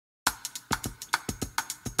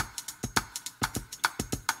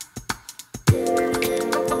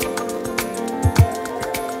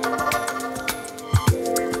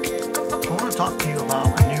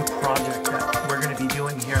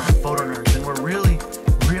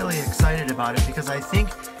because I think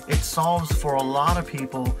it solves for a lot of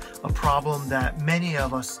people a problem that many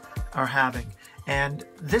of us are having. And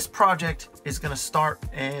this project is going to start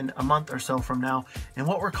in a month or so from now, and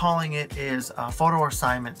what we're calling it is photo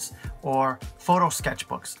assignments or photo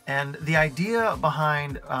sketchbooks. And the idea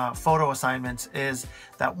behind photo assignments is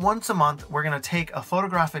that once a month we're going to take a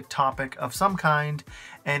photographic topic of some kind,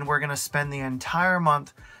 and we're going to spend the entire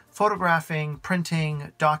month photographing,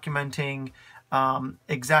 printing, documenting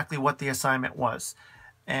exactly what the assignment was.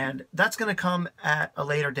 And that's going to come at a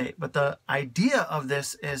later date. But the idea of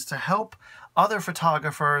this is to help other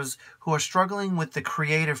photographers who are struggling with the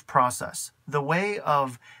creative process, the way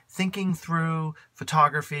of thinking through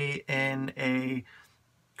photography in a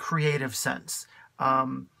creative sense.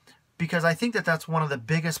 Because I think that that's one of the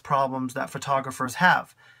biggest problems that photographers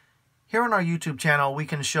have. Here on our YouTube channel, we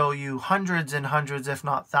can show you hundreds and hundreds, if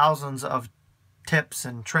not thousands, of tips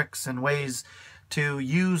and tricks and ways to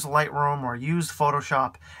use Lightroom or use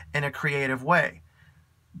Photoshop in a creative way.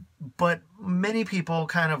 But many people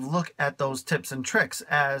kind of look at those tips and tricks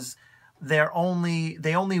as they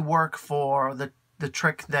only work for the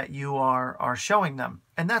trick that you are showing them.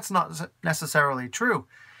 And that's not necessarily true.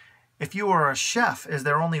 If you are a chef, is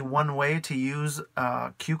there only one way to use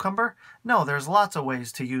a cucumber? No, there's lots of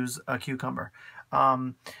ways to use a cucumber.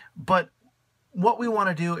 But what we want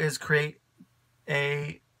to do is create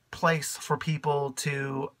a place for people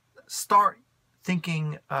to start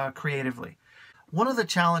thinking creatively. One of the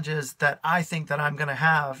challenges that I think that I'm going to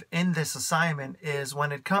have in this assignment is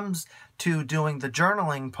when it comes to doing the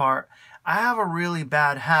journaling part, I have a really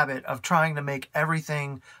bad habit of trying to make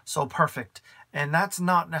everything so perfect. And that's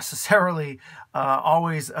not necessarily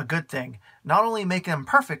always a good thing. Not only making them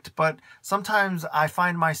perfect, but sometimes I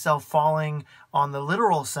find myself falling on the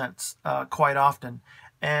literal sense quite often.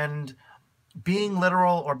 And being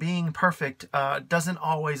literal or being perfect doesn't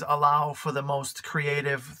always allow for the most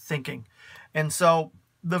creative thinking. And so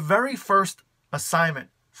the very first assignment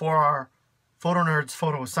for our Photonerds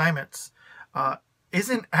Photo Assignments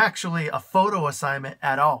isn't actually a photo assignment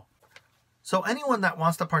at all. So anyone that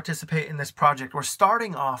wants to participate in this project, we're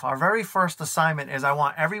starting off, our very first assignment is I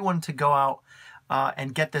want everyone to go out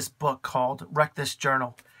and get this book called Wreck This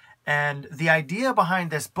Journal. And the idea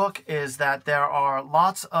behind this book is that there are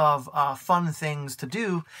lots of fun things to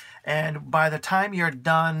do, and by the time you're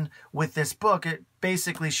done with this book, it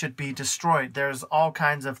basically should be destroyed. There's all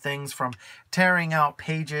kinds of things from tearing out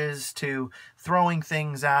pages to throwing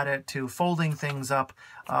things at it to folding things up,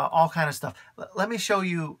 all kind of stuff. Let me show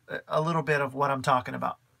you a little bit of what I'm talking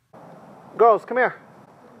about. Girls, come here.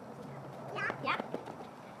 Yeah.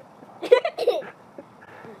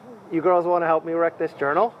 You girls want to help me wreck this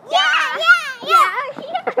journal? Yeah.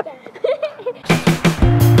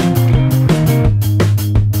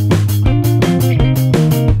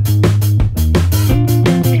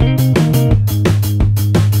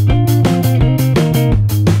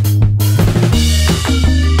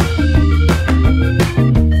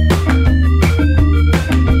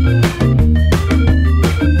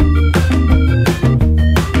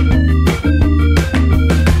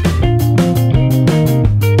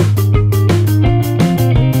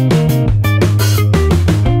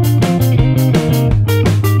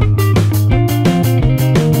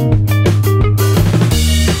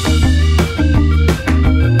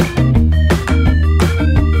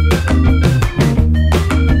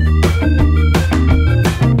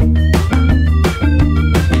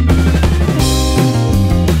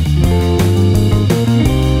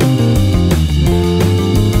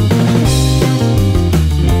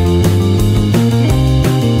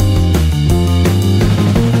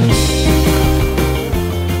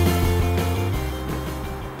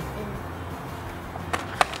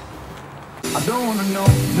 I don't wanna know,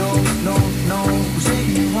 no, who's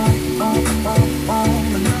taking you home,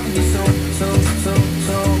 I'm loving you so,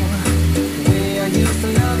 the way I used to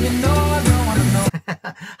love you, no, I don't wanna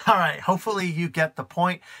know. All right, hopefully you get the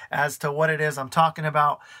point as to what it is I'm talking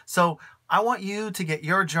about. So I want you to get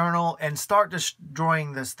your journal and start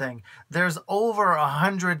destroying this thing. There's over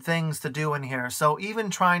 100 things to do in here. So even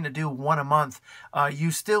trying to do one a month,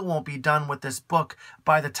 you still won't be done with this book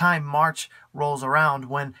by the time March rolls around,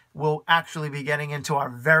 when we'll actually be getting into our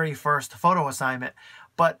very first photo assignment.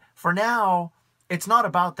 But for now, it's not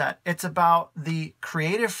about that. It's about the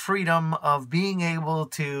creative freedom of being able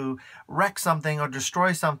to wreck something or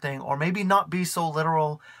destroy something, or maybe not be so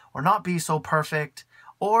literal or not be so perfect,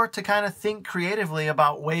 or to kind of think creatively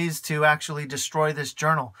about ways to actually destroy this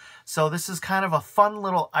journal. So this is kind of a fun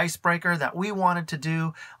little icebreaker that we wanted to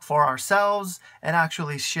do for ourselves and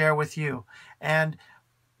actually share with you. And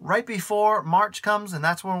right before March comes, and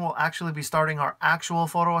that's when we'll actually be starting our actual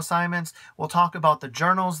photo assignments. We'll talk about the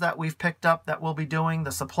journals that we've picked up that we'll be doing,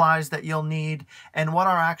 the supplies that you'll need, and what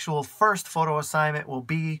our actual first photo assignment will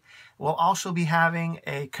be. We'll also be having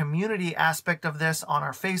a community aspect of this on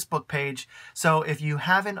our Facebook page. So if you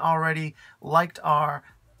haven't already liked our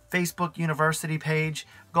Facebook University page,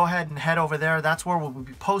 go ahead and head over there. That's where we'll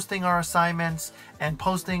be posting our assignments and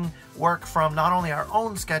posting work from not only our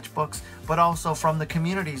own sketchbooks, but also from the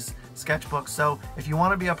community's sketchbooks. So if you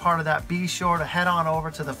want to be a part of that, be sure to head on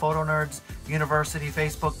over to the Photonerds University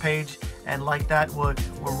Facebook page and like that. We'll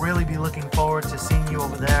really be looking forward to seeing you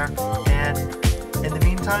over there. And in the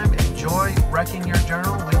meantime, enjoy wrecking your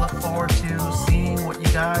journal. We look forward to seeing what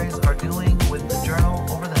you guys are doing with the journal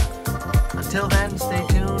over there. Until then, stay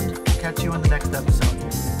tuned. We'll catch you in the next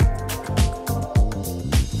episode.